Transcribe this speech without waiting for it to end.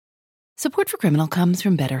Support for Criminal comes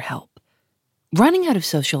from BetterHelp. Running out of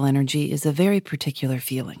social energy is a very particular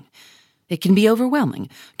feeling. It can be overwhelming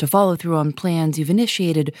to follow through on plans you've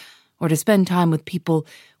initiated or to spend time with people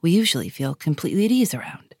we usually feel completely at ease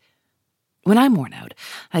around. When I'm worn out,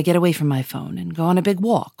 I get away from my phone and go on a big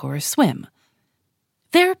walk or a swim.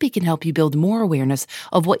 Therapy can help you build more awareness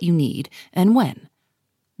of what you need and when.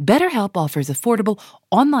 BetterHelp offers affordable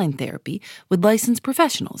online therapy with licensed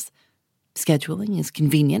professionals. Scheduling is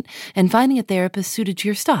convenient, and finding a therapist suited to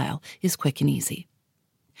your style is quick and easy.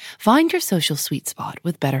 Find your social sweet spot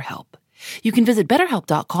with BetterHelp. You can visit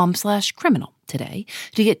betterhelp.com/criminal today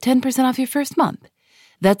to get 10% off your first month.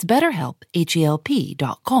 That's BetterHelp,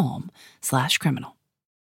 HELP.com/criminal.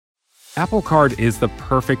 Apple Card is the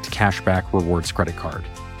perfect cashback rewards credit card.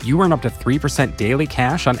 You earn up to 3% daily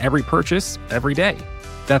cash on every purchase every day.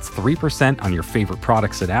 That's 3% on your favorite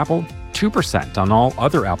products at Apple, 2% on all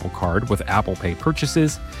other Apple Card with Apple Pay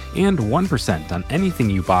purchases, and 1% on anything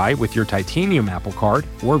you buy with your titanium Apple Card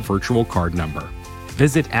or virtual card number.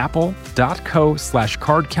 Visit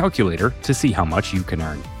apple.co/card calculator to see how much you can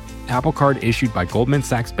earn. Apple Card issued by Goldman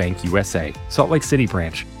Sachs Bank USA, Salt Lake City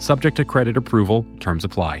branch, subject to credit approval, terms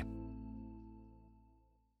apply.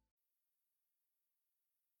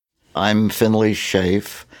 I'm Finley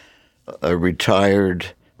Schaaf, a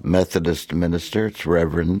retired Methodist minister. It's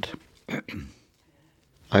Reverend.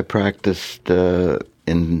 I practiced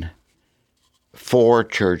in 4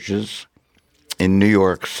 churches in New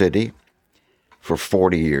York City for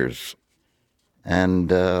 40 years.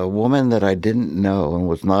 And a woman that I didn't know and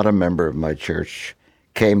was not a member of my church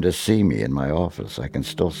came to see me in my office. I can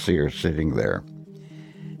still see her sitting there.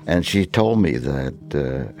 And she told me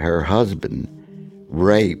that her husband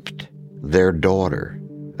raped their daughter,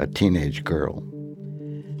 a teenage girl.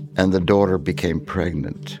 And the daughter became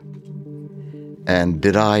pregnant. And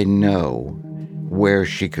did I know where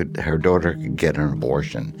her daughter could get an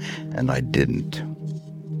abortion? And I didn't.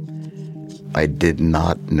 I did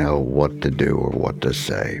not know what to do or what to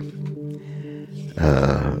say.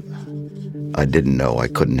 I didn't know. I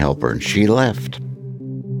couldn't help her, and she left.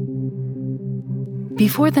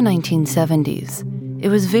 Before the 1970s, it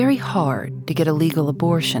was very hard to get a legal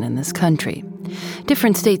abortion in this country.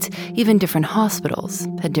 Different states, even different hospitals,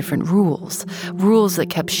 had different rules that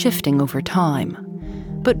kept shifting over time.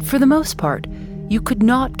 But for the most part, you could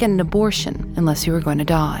not get an abortion unless you were going to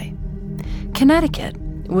die. Connecticut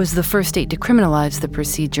was the first state to criminalize the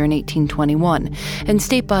procedure in 1821, and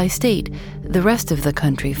state by state, the rest of the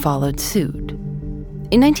country followed suit.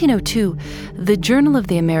 In 1902, the Journal of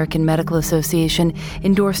the American Medical Association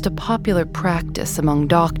endorsed a popular practice among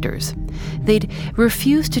doctors. They'd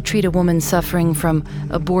refuse to treat a woman suffering from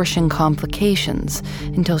abortion complications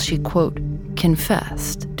until she, quote,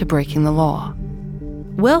 confessed to breaking the law.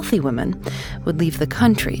 Wealthy women would leave the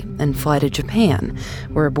country and fly to Japan,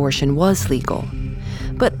 where abortion was legal.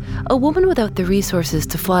 But a woman without the resources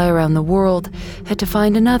to fly around the world had to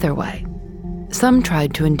find another way. Some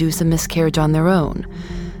tried to induce a miscarriage on their own.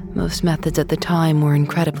 Most methods at the time were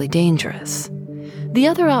incredibly dangerous. The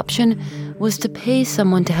other option was to pay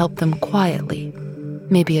someone to help them quietly.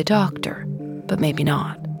 Maybe a doctor, but maybe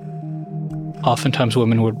not. Oftentimes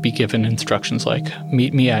women would be given instructions like,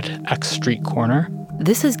 meet me at X street corner.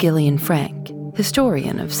 This is Gillian Frank,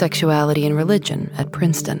 historian of sexuality and religion at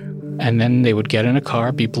Princeton. And then they would get in a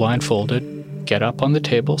car, be blindfolded, get up on the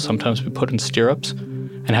table, sometimes be put in stirrups,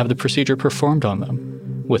 and have the procedure performed on them.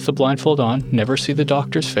 With the blindfold on, never see the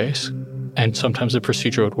doctor's face, and sometimes the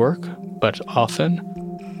procedure would work, but often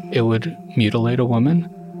it would mutilate a woman.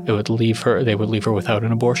 They would leave her without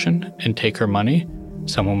an abortion and take her money.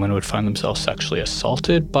 Some women would find themselves sexually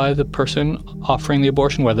assaulted by the person offering the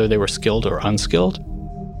abortion, whether they were skilled or unskilled.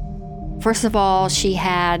 First of all, she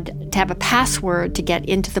had to have a password to get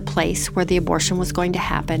into the place where the abortion was going to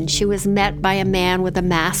happen. She was met by a man with a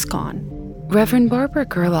mask on. Reverend Barbara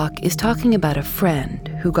Gerlach is talking about a friend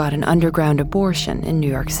who got an underground abortion in New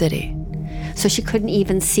York City. So she couldn't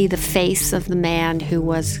even see the face of the man who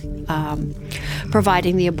was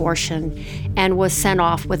providing the abortion and was sent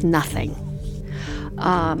off with nothing.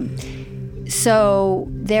 So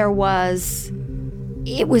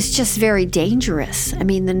it was just very dangerous. I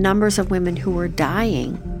mean, the numbers of women who were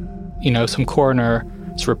dying. Some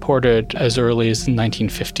coroners reported as early as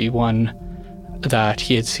 1951 that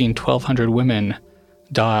he had seen 1,200 women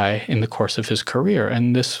die in the course of his career.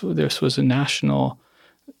 And this was a national,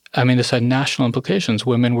 this had national implications.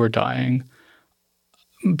 Women were dying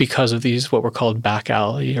because of these, what were called back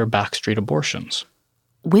alley or backstreet abortions.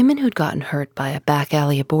 Women who'd gotten hurt by a back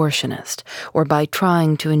alley abortionist or by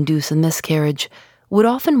trying to induce a miscarriage would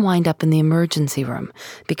often wind up in the emergency room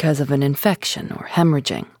because of an infection or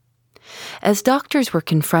hemorrhaging. As doctors were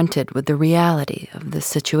confronted with the reality of this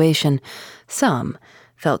situation, some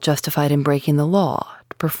felt justified in breaking the law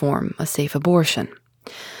to perform a safe abortion.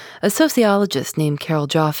 A sociologist named Carol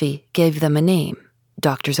Jaffe gave them a name,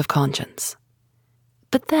 Doctors of Conscience.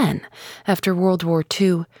 But then, after World War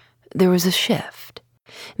II, there was a shift.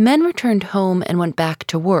 Men returned home and went back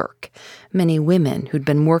to work. Many women who'd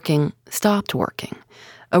been working stopped working.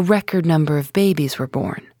 A record number of babies were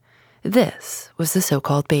born. This was the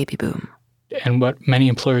so-called baby boom. And what many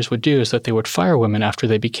employers would do is that they would fire women after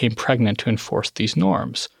they became pregnant to enforce these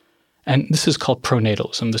norms. And this is called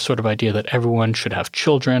pronatalism, the sort of idea that everyone should have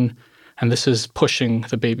children, and this is pushing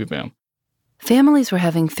the baby boom. Families were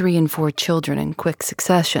having 3 and 4 children in quick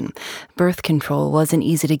succession. Birth control wasn't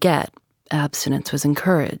easy to get. Abstinence was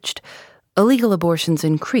encouraged. Illegal abortions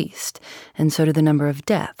increased, and so did the number of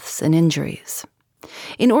deaths and injuries.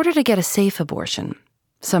 In order to get a safe abortion,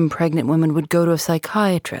 some pregnant women would go to a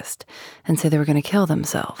psychiatrist and say they were going to kill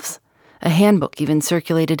themselves. A handbook even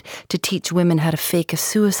circulated to teach women how to fake a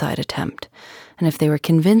suicide attempt, and if they were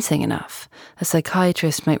convincing enough, a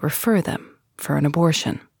psychiatrist might refer them for an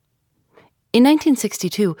abortion. In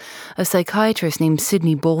 1962, a psychiatrist named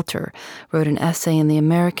Sidney Bolter wrote an essay in the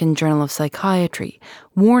American Journal of Psychiatry,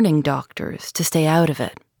 warning doctors to stay out of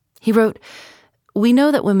it. He wrote, "We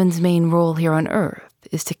know that women's main role here on Earth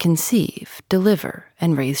is to conceive, deliver,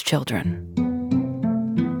 and raise children."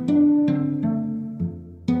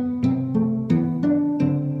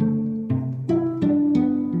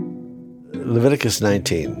 Leviticus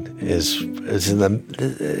 19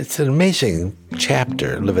 it's an amazing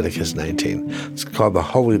chapter, Leviticus 19. It's called the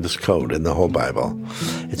Holiness Code in the whole Bible.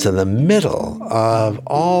 It's in the middle of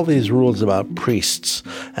all these rules about priests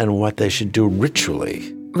and what they should do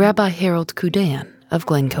ritually. Rabbi Harold Kudan of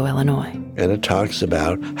Glencoe, Illinois. And it talks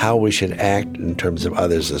about how we should act in terms of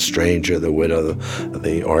others, the stranger, the widow,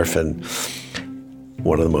 the orphan.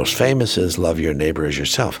 One of the most famous is love your neighbor as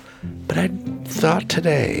yourself. But I thought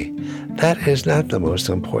today, that is not the most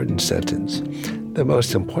important sentence. The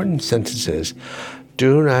most important sentence is,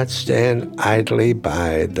 do not stand idly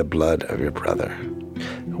by the blood of your brother.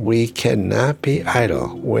 We cannot be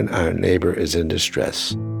idle when our neighbor is in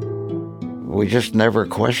distress. We just never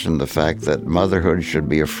questioned the fact that motherhood should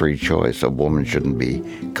be a free choice. A woman shouldn't be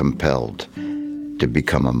compelled to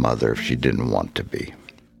become a mother if she didn't want to be.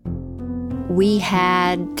 We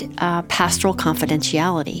had pastoral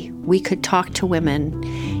confidentiality. We could talk to women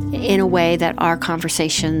in a way that our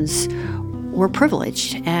conversations were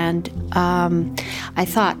privileged. And I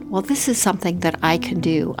thought, well, this is something that I can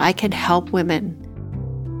do. I can help women.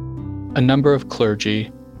 A number of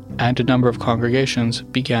clergy and a number of congregations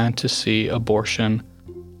began to see abortion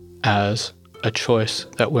as a choice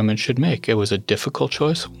that women should make. It was a difficult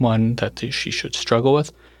choice, one that she should struggle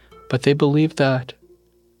with, but they believed that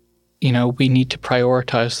we need to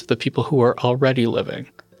prioritize the people who are already living,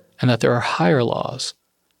 and that there are higher laws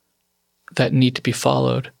that need to be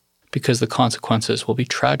followed because the consequences will be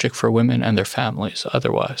tragic for women and their families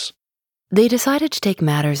otherwise. They decided to take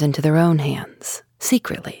matters into their own hands,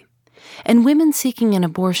 secretly, and women seeking an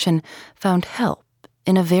abortion found help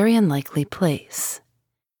in a very unlikely place.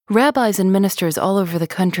 Rabbis and ministers all over the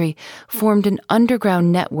country formed an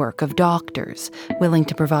underground network of doctors willing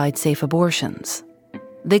to provide safe abortions.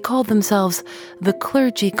 They called themselves the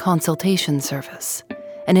Clergy Consultation Service,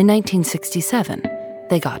 and in 1967,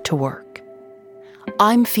 they got to work.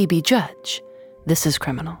 I'm Phoebe Judge. This is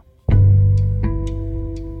Criminal.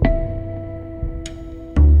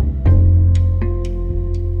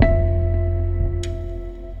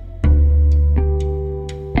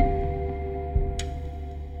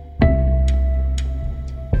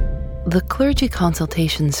 The Clergy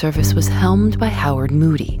Consultation Service was helmed by Howard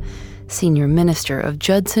Moody, senior minister of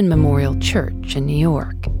Judson Memorial Church in New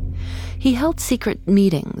York. He held secret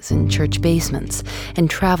meetings in church basements and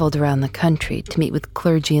traveled around the country to meet with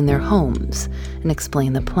clergy in their homes and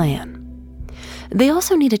explain the plan. They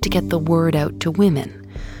also needed to get the word out to women,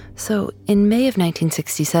 so in May of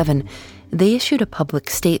 1967, they issued a public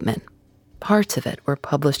statement. Parts of it were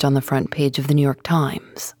published on the front page of the New York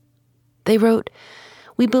Times. They wrote,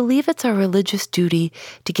 "We believe it's our religious duty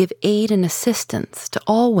to give aid and assistance to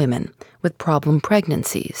all women with problem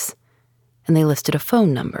pregnancies." And they listed a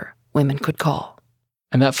phone number women could call.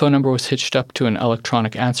 And that phone number was hitched up to an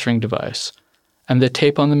electronic answering device. And the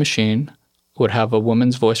tape on the machine would have a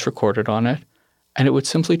woman's voice recorded on it, and it would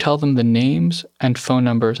simply tell them the names and phone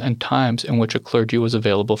numbers and times in which a clergy was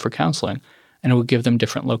available for counseling. And it would give them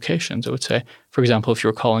different locations. It would say, for example, if you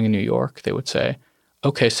were calling in New York, they would say,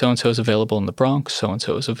 okay, so-and-so is available in the Bronx,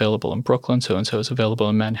 so-and-so is available in Brooklyn, so-and-so is available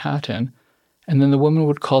in Manhattan. And then the woman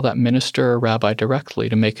would call that minister or rabbi directly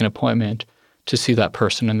to make an appointment to see that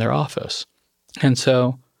person in their office. And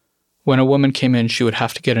so when a woman came in, she would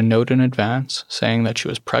have to get a note in advance saying that she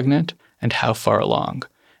was pregnant and how far along.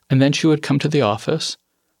 And then she would come to the office,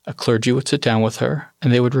 a clergy would sit down with her,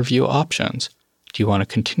 and they would review options. Do you want to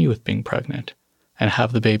continue with being pregnant and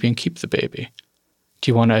have the baby and keep the baby? Do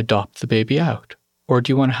you want to adopt the baby out? Or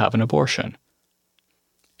do you want to have an abortion?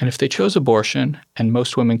 And if they chose abortion, and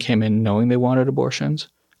most women came in knowing they wanted abortions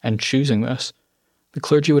and choosing this, the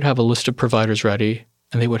clergy would have a list of providers ready,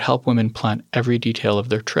 and they would help women plan every detail of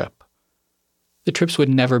their trip. The trips would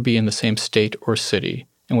never be in the same state or city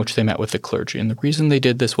in which they met with the clergy, and the reason they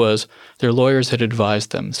did this was their lawyers had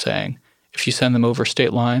advised them, saying, if you send them over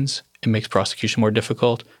state lines, it makes prosecution more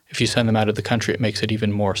difficult. If you send them out of the country, it makes it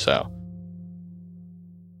even more so.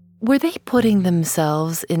 Were they putting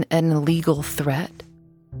themselves in an illegal threat?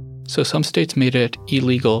 So some states made it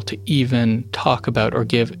illegal to even talk about or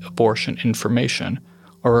give abortion information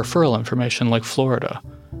or referral information, like Florida.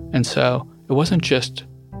 And so it wasn't just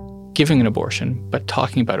giving an abortion, but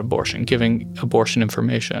talking about abortion, giving abortion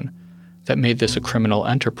information that made this a criminal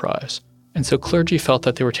enterprise. And so clergy felt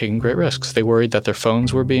that they were taking great risks. They worried that their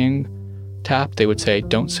phones were being tapped. They would say,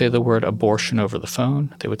 don't say the word abortion over the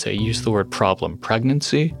phone. They would say, use the word problem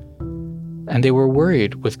pregnancy. And they were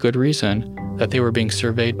worried, with good reason, that they were being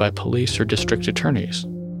surveyed by police or district attorneys.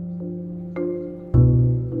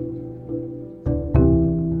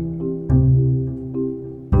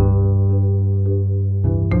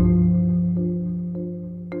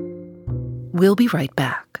 We'll be right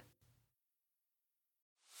back.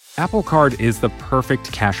 Apple Card is the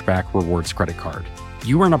perfect cashback rewards credit card.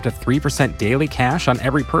 You earn up to 3% daily cash on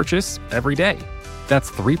every purchase every day.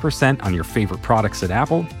 That's 3% on your favorite products at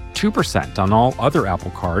Apple, 2% on all other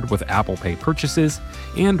Apple Card with Apple Pay purchases,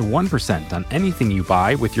 and 1% on anything you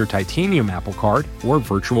buy with your titanium Apple Card or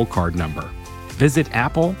virtual card number. Visit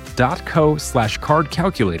apple.co/card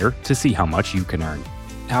calculator to see how much you can earn.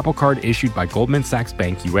 Apple Card issued by Goldman Sachs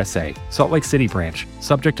Bank USA, Salt Lake City branch,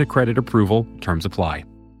 subject to credit approval, terms apply.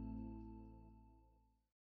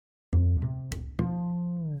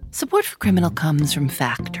 Support for Criminal comes from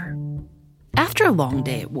Factor. After a long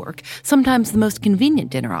day at work, sometimes the most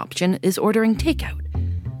convenient dinner option is ordering takeout.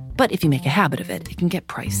 But if you make a habit of it, it can get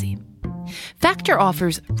pricey. Factor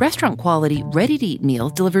offers restaurant-quality, ready-to-eat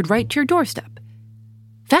meals delivered right to your doorstep.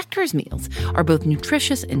 Factor's meals are both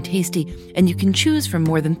nutritious and tasty, and you can choose from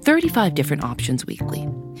more than 35 different options weekly.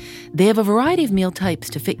 They have a variety of meal types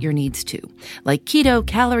to fit your needs too, like keto,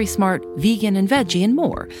 calorie smart, vegan, and veggie, and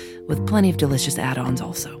more, with plenty of delicious add-ons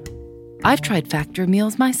also. I've tried Factor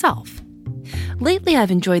meals myself. Lately,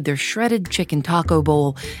 I've enjoyed their shredded chicken taco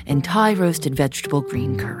bowl and Thai roasted vegetable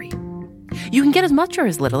green curry. You can get as much or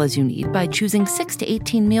as little as you need by choosing 6 to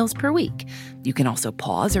 18 meals per week. You can also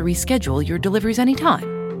pause or reschedule your deliveries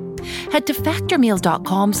anytime. Head to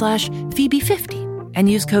factormeals.com/Phoebe50 and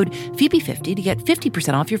use code Phoebe50 to get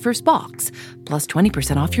 50% off your first box, plus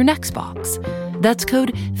 20% off your next box. That's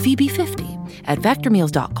code Phoebe50 at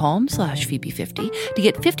factormeals.com/Phoebe50 to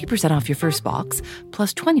get 50% off your first box,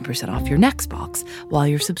 plus 20% off your next box while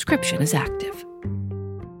your subscription is active.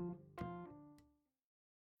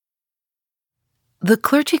 The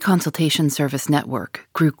Clergy Consultation Service network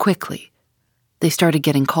grew quickly. They started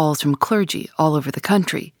getting calls from clergy all over the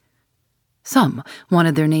country. Some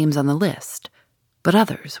wanted their names on the list, but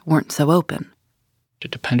others weren't so open. It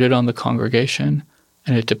depended on the congregation,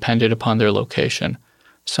 and it depended upon their location.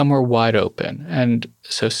 Some were wide open, and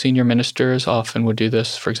so senior ministers often would do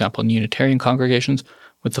this, for example, in Unitarian congregations,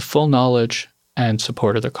 with the full knowledge and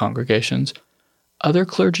support of their congregations. Other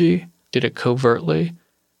clergy did it covertly,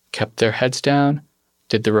 kept their heads down,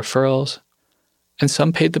 did the referrals, and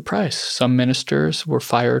some paid the price. Some ministers were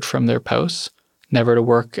fired from their posts, never to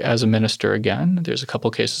work as a minister again. There's a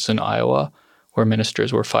couple cases in Iowa where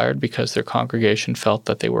ministers were fired because their congregation felt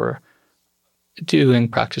that they were doing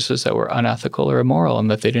practices that were unethical or immoral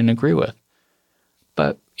and that they didn't agree with.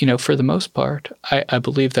 But, for the most part, I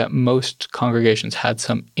believe that most congregations had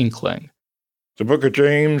some inkling. The book of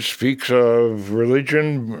James speaks of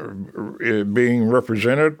religion being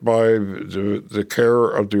represented by the care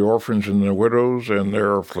of the orphans and the widows and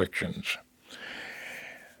their afflictions.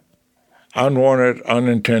 Unwanted,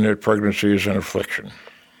 unintended pregnancy is an affliction.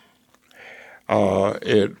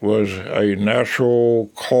 It was a natural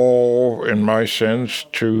call, in my sense,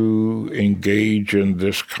 to engage in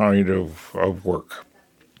this kind of work.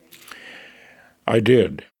 I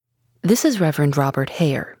did. This is Reverend Robert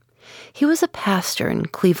Hare. He was a pastor in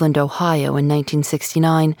Cleveland, Ohio in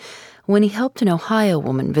 1969 when he helped an Ohio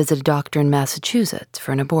woman visit a doctor in Massachusetts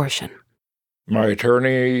for an abortion. My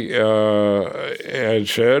attorney had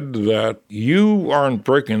said that you aren't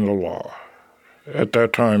breaking the law. At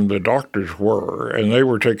that time, the doctors were, and they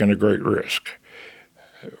were taking a great risk.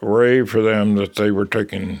 Hooray for them that they were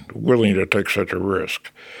willing to take such a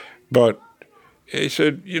risk. But he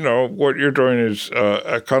said, what you're doing is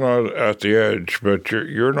kind of at the edge, but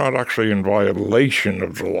you're not actually in violation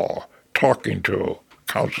of the law, talking to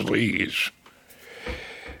counselees.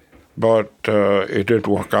 But it did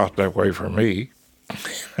work out that way for me.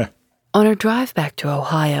 On her drive back to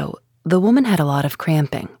Ohio, the woman had a lot of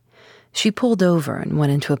cramping. She pulled over and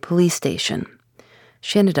went into a police station.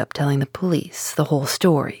 She ended up telling the police the whole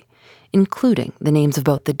story, including the names of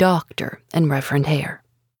both the doctor and Reverend Hare.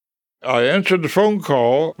 I answered the phone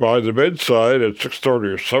call by the bedside at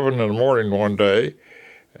 6:30 or 7 in the morning one day.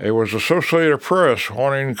 It was Associated Press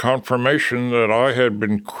wanting confirmation that I had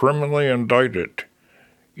been criminally indicted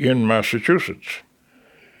in Massachusetts.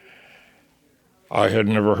 I had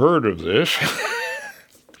never heard of this.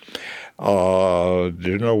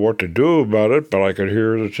 Didn't know what to do about it, but I could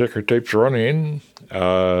hear the ticker tapes running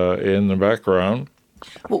in the background.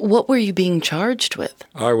 What were you being charged with?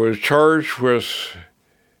 I was charged with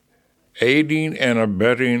aiding and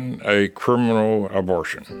abetting a criminal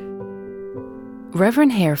abortion.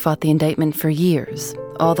 Reverend Hare fought the indictment for years,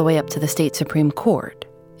 all the way up to the state Supreme Court,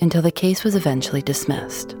 until the case was eventually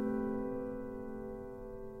dismissed.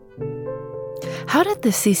 How did the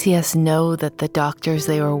CCS know that the doctors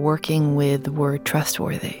they were working with were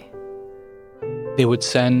trustworthy? They would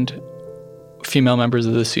send female members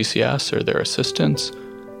of the CCS or their assistants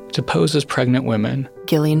to pose as pregnant women.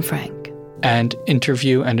 Gillian Frank. And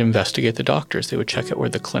interview and investigate the doctors. They would check out where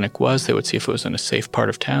the clinic was. They would see if it was in a safe part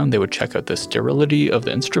of town. They would check out the sterility of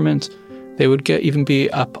the instruments. They would even be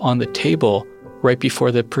up on the table right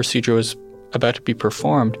before the procedure was about to be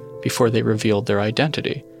performed, before they revealed their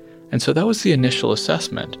identity. And so that was the initial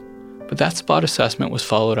assessment. But that spot assessment was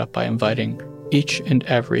followed up by inviting each and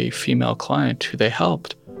every female client who they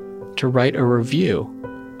helped to write a review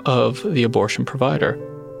of the abortion provider.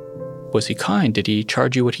 Was he kind? Did he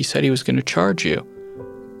charge you what he said he was going to charge you?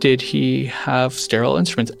 Did he have sterile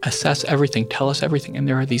instruments? Assess everything, tell us everything. And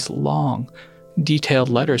there are these long, detailed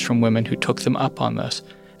letters from women who took them up on this.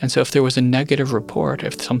 And so if there was a negative report,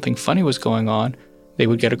 if something funny was going on, they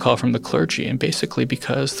would get a call from the clergy. And basically,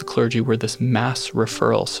 because the clergy were this mass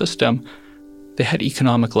referral system, they had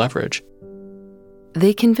economic leverage.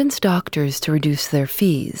 They convinced doctors to reduce their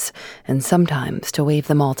fees and sometimes to waive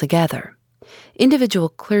them altogether. Individual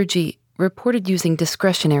clergy reported using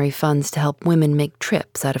discretionary funds to help women make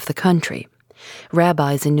trips out of the country.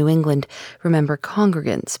 Rabbis in New England remember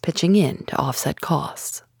congregants pitching in to offset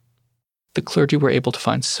costs. The clergy were able to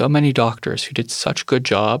find so many doctors who did such good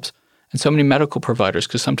jobs, and so many medical providers,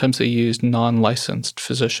 because sometimes they used non-licensed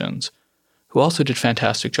physicians, who also did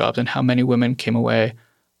fantastic jobs, and how many women came away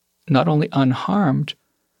not only unharmed,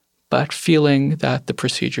 but feeling that the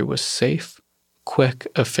procedure was safe, quick,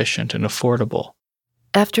 efficient, and affordable.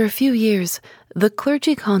 After a few years, the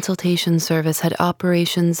clergy consultation service had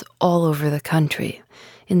operations all over the country.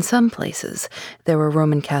 In some places, there were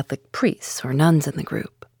Roman Catholic priests or nuns in the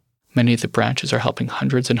group. Many of the branches are helping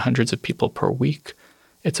hundreds and hundreds of people per week.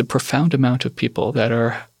 It's a profound amount of people that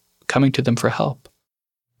are coming to them for help.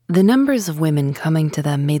 The numbers of women coming to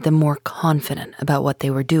them made them more confident about what they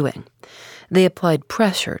were doing. They applied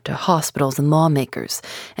pressure to hospitals and lawmakers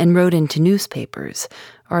and wrote into newspapers,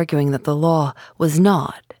 arguing that the law was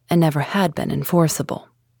not and never had been enforceable.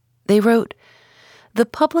 They wrote, "The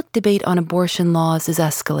public debate on abortion laws is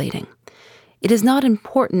escalating. It is not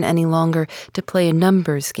important any longer to play a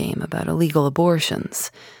numbers game about illegal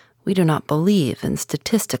abortions. We do not believe in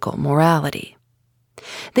statistical morality."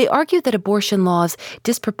 They argued that abortion laws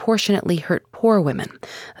disproportionately hurt poor women,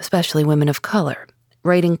 especially women of color,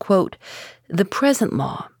 writing, quote, "The present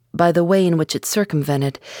law, by the way in which it's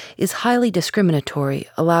circumvented, is highly discriminatory,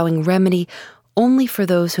 allowing remedy only for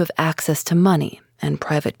those who have access to money and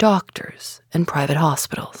private doctors and private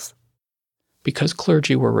hospitals." Because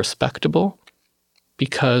clergy were respectable,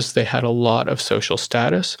 because they had a lot of social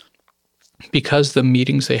status, because the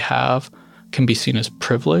meetings they have can be seen as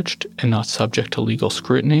privileged and not subject to legal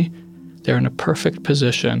scrutiny, they're in a perfect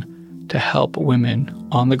position to help women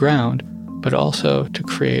on the ground, but also to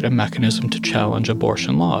create a mechanism to challenge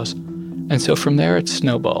abortion laws. And so from there, it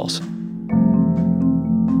snowballs.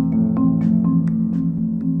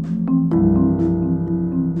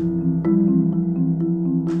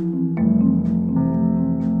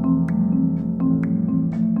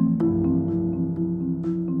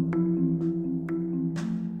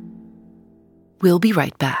 We'll be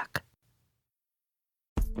right back.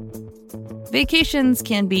 Vacations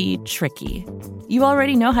can be tricky. You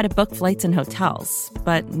already know how to book flights and hotels,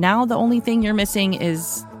 but now the only thing you're missing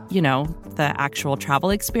is, the actual travel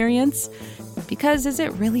experience. Because is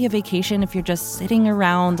it really a vacation if you're just sitting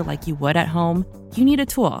around like you would at home? You need a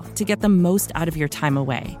tool to get the most out of your time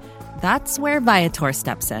away. That's where Viator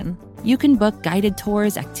steps in. You can book guided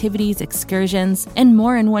tours, activities, excursions, and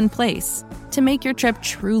more in one place to make your trip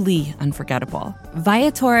truly unforgettable.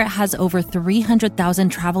 Viator has over 300,000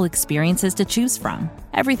 travel experiences to choose from.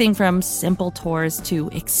 Everything from simple tours to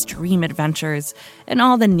extreme adventures and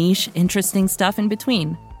all the niche, interesting stuff in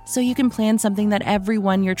between. So you can plan something that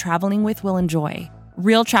everyone you're traveling with will enjoy.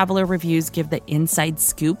 Real traveler reviews give the inside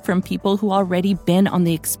scoop from people who already been on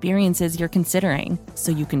the experiences you're considering,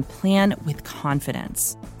 so you can plan with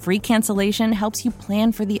confidence. Free cancellation helps you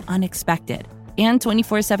plan for the unexpected. And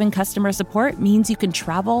 24/7 customer support means you can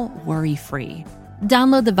travel worry-free.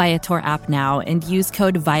 Download the Viator app now and use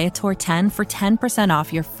code Viator10 for 10%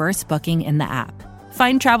 off your first booking in the app.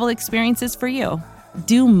 Find travel experiences for you.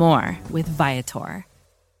 Do more with Viator.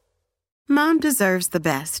 Mom deserves the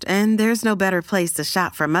best, and there's no better place to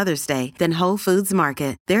shop for Mother's Day than Whole Foods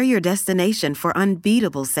Market. They're your destination for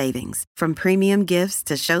unbeatable savings, from premium gifts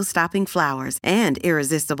to show-stopping flowers and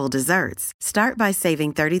irresistible desserts. Start by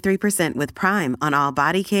saving 33% with Prime on all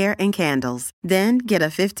body care and candles. Then get a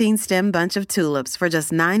 15-stem bunch of tulips for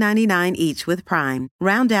just $9.99 each with Prime.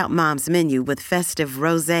 Round out Mom's menu with festive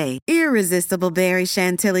rosé, irresistible berry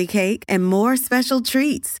chantilly cake, and more special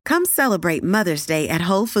treats. Come celebrate Mother's Day at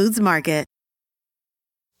Whole Foods Market.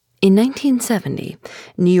 In 1970,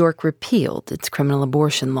 New York repealed its criminal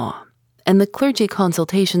abortion law, and the Clergy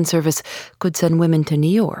Consultation Service could send women to New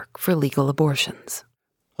York for legal abortions.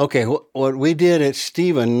 Okay, what we did at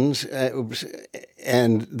Stevens,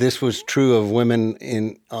 and this was true of women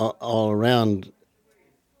in all around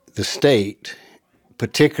the state,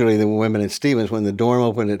 particularly the women at Stevens, when the dorm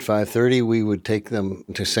opened at 5:30, we would take them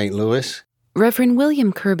to St. Louis. Reverend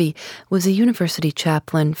William Kirby was a university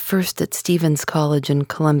chaplain first at Stevens College in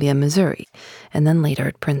Columbia, Missouri, and then later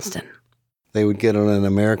at Princeton. They would get on an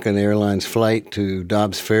American Airlines flight to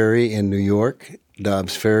Dobbs Ferry in New York.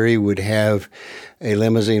 Dobbs Ferry would have a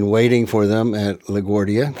limousine waiting for them at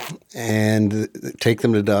LaGuardia and take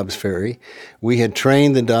them to Dobbs Ferry. We had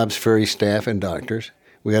trained the Dobbs Ferry staff and doctors.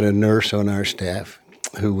 We had a nurse on our staff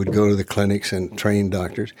who would go to the clinics and train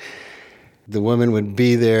doctors. The women would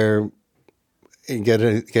be there and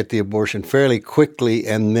get the abortion fairly quickly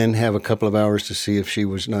and then have a couple of hours to see if she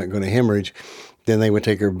was not going to hemorrhage. Then they would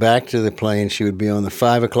take her back to the plane. She would be on the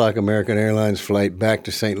 5 o'clock American Airlines flight back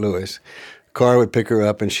to St. Louis. Car would pick her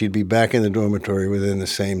up, and she'd be back in the dormitory within the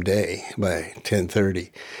same day by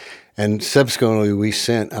 10:30. And subsequently, we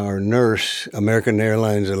sent our nurse. American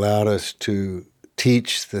Airlines allowed us to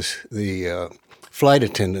teach the flight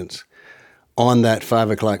attendants on that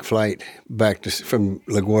 5 o'clock flight back from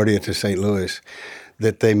LaGuardia to St. Louis,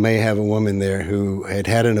 that they may have a woman there who had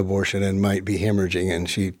had an abortion and might be hemorrhaging, and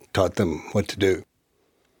she taught them what to do.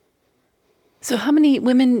 So how many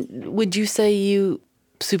women would you say you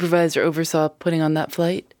supervised or oversaw putting on that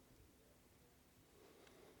flight?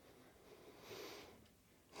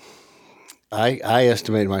 I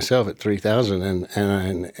estimated myself at 3,000,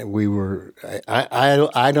 and we were.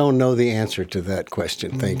 I don't know the answer to that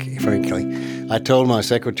question. Frankly, I told my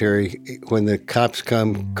secretary, when the cops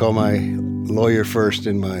come, call my lawyer first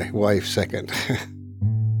and my wife second.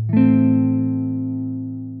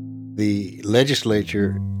 The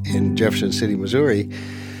legislature in Jefferson City, Missouri,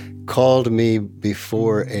 called me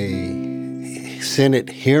before a Senate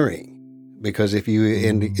hearing because if you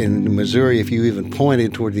in Missouri, if you even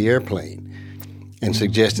pointed toward the airplane and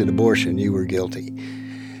suggested abortion, you were guilty.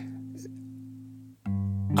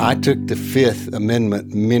 I took the Fifth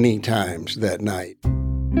Amendment many times that night.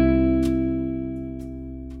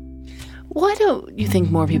 Why don't you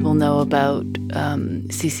think more people know about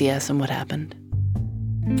CCS and what happened?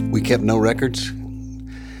 We kept no records.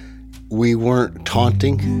 We weren't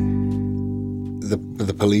taunting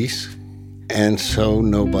the police. And so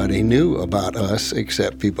nobody knew about us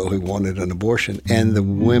except people who wanted an abortion. And the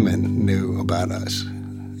women knew about us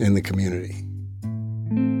in the community.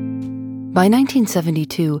 By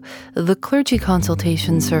 1972, the Clergy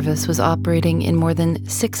Consultation Service was operating in more than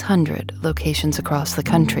 600 locations across the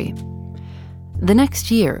country. The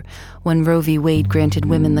next year, when Roe v. Wade granted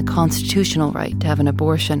women the constitutional right to have an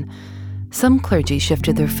abortion, some clergy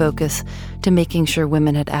shifted their focus to making sure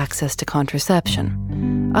women had access to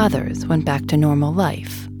contraception. Others went back to normal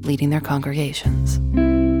life, leading their congregations.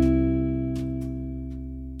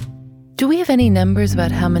 Do we have any numbers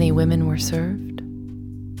about how many women were served?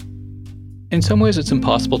 In some ways, it's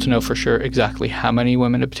impossible to know for sure exactly how many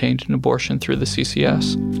women obtained an abortion through the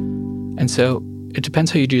CCS. And so it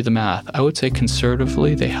depends how you do the math. I would say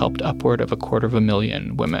conservatively, they helped upward of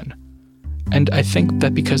 250,000 women. And I think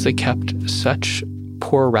that because they kept such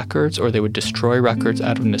poor records, or they would destroy records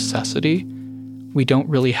out of necessity, we don't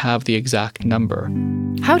really have the exact number.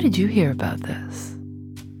 How did you hear about this?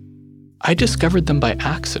 I discovered them by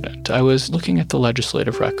accident. I was looking at the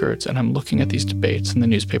legislative records, and I'm looking at these debates and the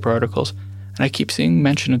newspaper articles, and I keep seeing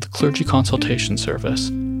mention of the Clergy Consultation Service.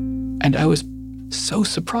 And I was so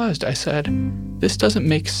surprised. I said, this doesn't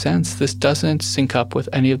make sense. This doesn't sync up with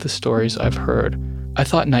any of the stories I've heard. I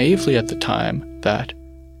thought naively at the time that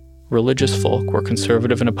religious folk were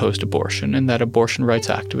conservative and opposed abortion, and that abortion rights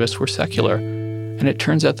activists were secular. And it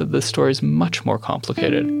turns out that the story is much more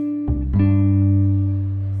complicated.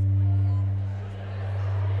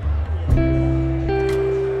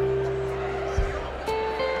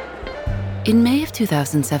 In May of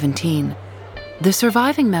 2017, the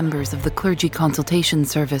surviving members of the Clergy Consultation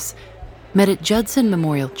Service met at Judson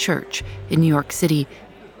Memorial Church in New York City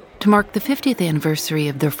to mark the 50th anniversary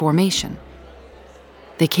of their formation.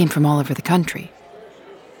 They came from all over the country.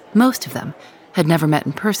 Most of them had never met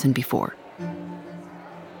in person before.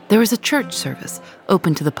 There was a church service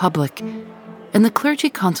open to the public, and the Clergy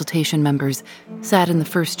Consultation members sat in the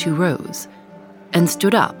first 2 rows and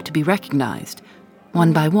stood up to be recognized,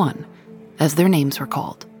 one by one, as their names were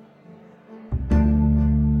called.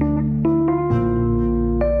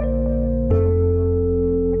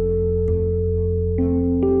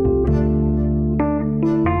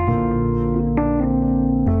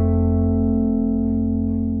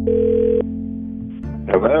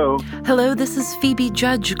 Hello? Hello, this is Phoebe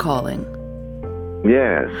Judge calling.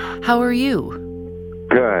 Yes. How are you?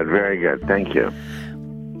 Good, very good. Thank you.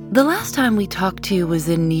 The last time we talked to you was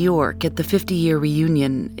in New York at the 50-year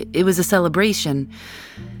reunion. It was a celebration.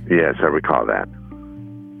 Yes, I recall that.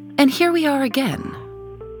 And here we are again.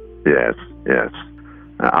 Yes.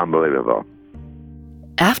 Unbelievable.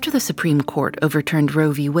 After the Supreme Court overturned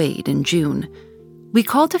Roe v. Wade in June, we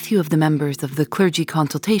called a few of the members of the Clergy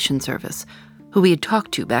Consultation Service, who we had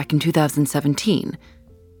talked to back in 2017,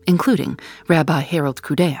 including Rabbi Harold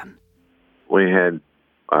Kudan. We had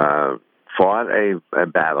fought a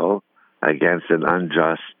battle against an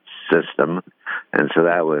unjust system, and so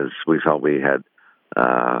we felt we had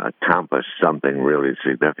accomplished something really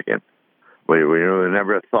significant. We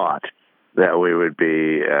never thought that we would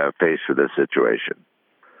be faced with this situation.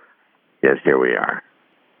 Yes, here we are.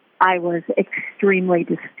 I was extremely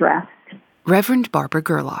distressed. Reverend Barbara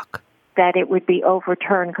Gerlach. That it would be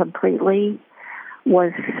overturned completely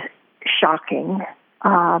was shocking.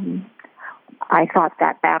 I thought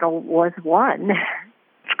that battle was won.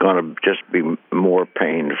 It's going to just be more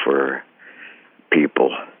pain for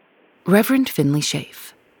people. Reverend Finley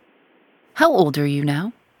Schaaf. How old are you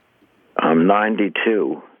now? I'm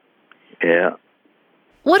 92. Yeah.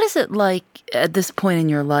 What is it like at this point in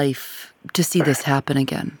your life to see this happen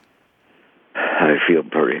again? I feel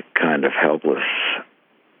pretty kind of helpless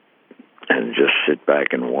and just sit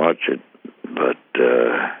back and watch it, but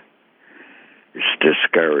it's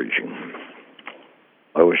discouraging.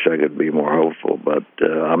 I wish I could be more hopeful, but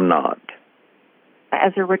I'm not.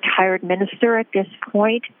 As a retired minister at this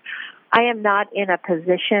point, I am not in a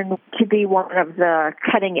position to be one of the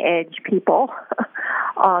cutting-edge people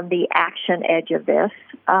on the action edge of this.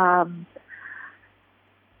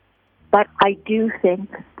 But I do think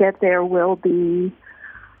that there will be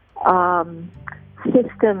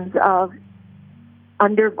systems of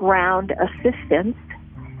underground assistance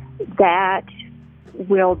that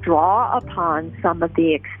will draw upon some of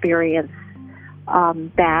the experience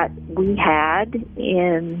that we had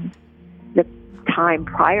in the time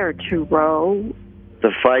prior to Roe.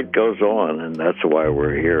 The fight goes on, and that's why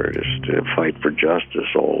we're here, is to fight for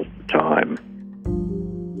justice all the time.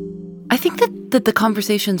 I think that the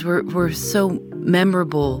conversations were so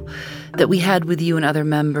memorable that we had with you and other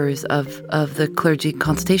members of the Clergy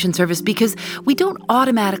Consultation Service, because we don't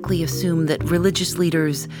automatically assume that religious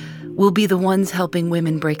leaders will be the ones helping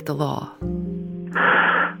women break the law.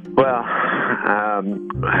 Well,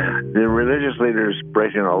 the religious leaders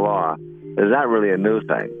breaking the law is not really a new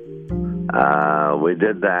thing. We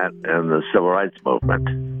did that in the Civil Rights Movement.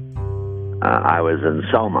 I was in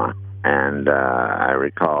Selma, and I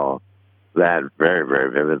recall that very, very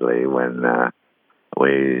vividly when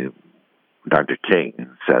Dr. King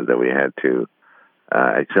said that we had to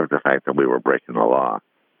accept the fact that we were breaking the law.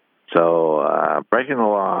 So breaking the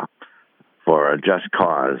law for a just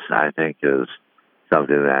cause, I think, is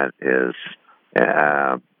something that is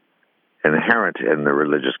inherent in the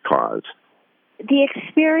religious cause. the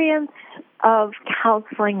experience of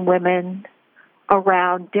counseling women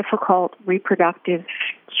around difficult reproductive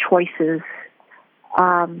choices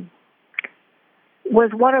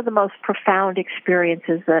was one of the most profound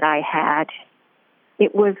experiences that I had.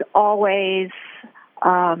 It was always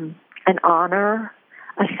an honor,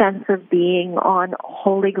 a sense of being on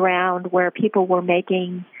holy ground where people were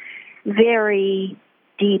making very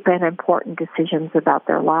deep and important decisions about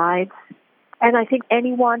their lives. And I think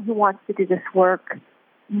anyone who wants to do this work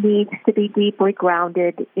needs to be deeply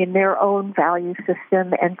grounded in their own value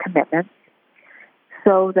system and commitments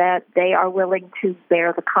so that they are willing to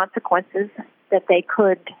bear the consequences that they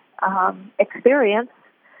could experience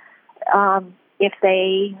if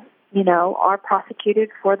they, are prosecuted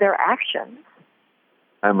for their actions.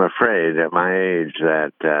 I'm afraid at my age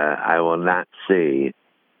that I will not see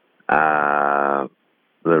the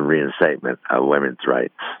reinstatement of women's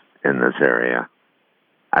rights in this area.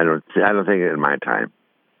 I don't think in my time.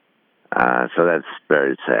 So that's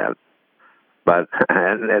very sad. But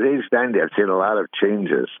at age 90, I've seen a lot of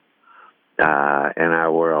changes in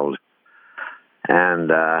our world. And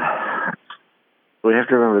we have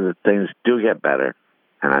to remember that things do get better,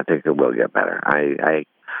 and I think it will get better. I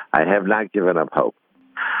have not given up hope.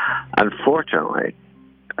 Unfortunately,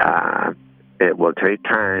 it will take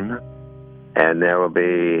time, and there will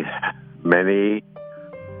be many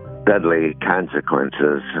deadly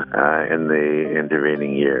consequences in the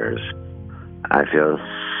intervening years. I feel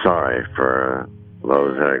sorry for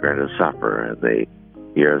those that are going to suffer in the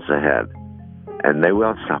years ahead, and they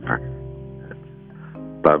will suffer.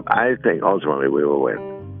 But I think ultimately we will win.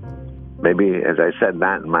 Maybe, as I said,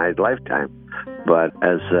 not in my lifetime, but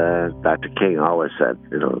as Dr. King always said,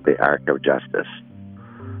 the arc of justice.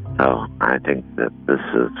 So I think that this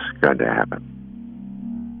is going to happen.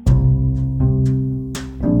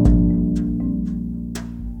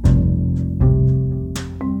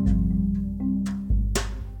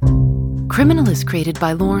 Criminal is created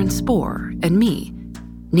by Lauren Spohr and me.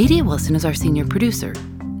 Nadia Wilson is our senior producer.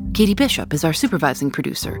 Katie Bishop is our supervising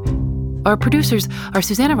producer. Our producers are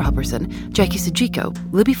Susanna Robertson, Jackie Sajiko,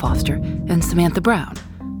 Libby Foster, and Samantha Brown.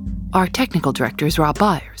 Our technical director is Rob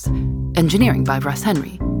Byers. Engineering by Russ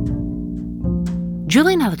Henry.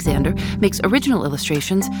 Julian Alexander makes original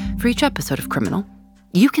illustrations for each episode of Criminal.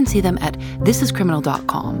 You can see them at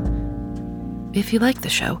thisiscriminal.com. If you like the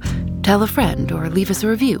show, tell a friend or leave us a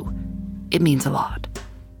review. It means a lot.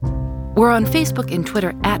 We're on Facebook and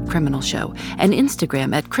Twitter at Criminal Show and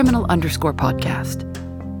Instagram at Criminal_podcast.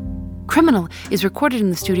 Criminal is recorded in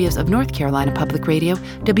the studios of North Carolina Public Radio,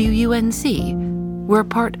 WUNC. We're a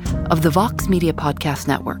part of the Vox Media Podcast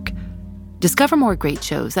Network. Discover more great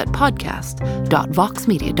shows at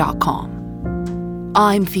podcast.voxmedia.com.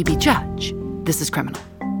 I'm Phoebe Judge. This is Criminal.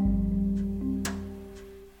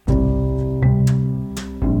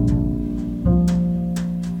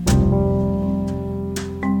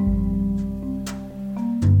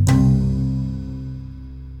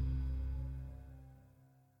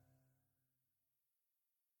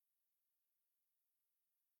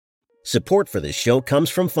 Support for this show comes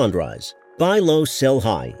from Fundrise. Buy low, sell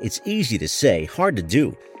high. It's easy to say, hard to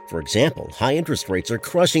do. For example, high interest rates are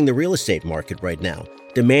crushing the real estate market right now.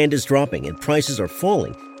 Demand is dropping and prices are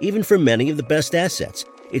falling, even for many of the best assets.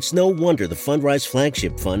 It's no wonder the Fundrise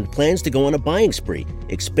Flagship Fund plans to go on a buying spree,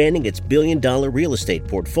 expanding its billion-dollar real estate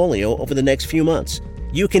portfolio over the next few months.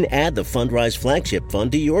 You can add the Fundrise Flagship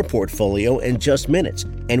Fund to your portfolio in just minutes,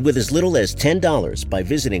 and with as little as $10 by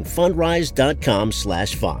visiting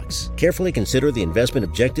fundrise.com/Fox. Carefully consider the investment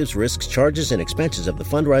objectives, risks, charges, and expenses of the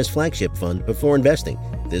Fundrise Flagship Fund before investing.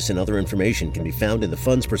 This and other information can be found in the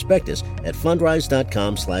fund's prospectus at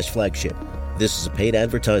fundrise.com/flagship. This is a paid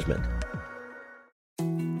advertisement.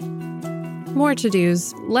 More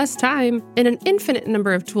to-dos, less time, and an infinite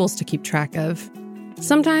number of tools to keep track of.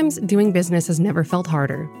 Sometimes doing business has never felt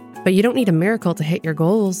harder, but you don't need a miracle to hit your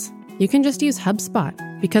goals. You can just use HubSpot,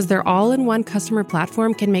 because their all-in-one customer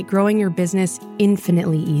platform can make growing your business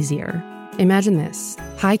infinitely easier. Imagine this: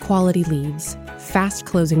 high-quality leads, fast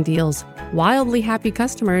closing deals, wildly happy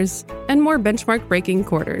customers, and more benchmark-breaking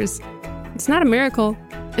quarters. It's not a miracle,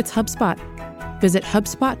 it's HubSpot. Visit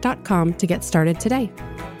HubSpot.com to get started today.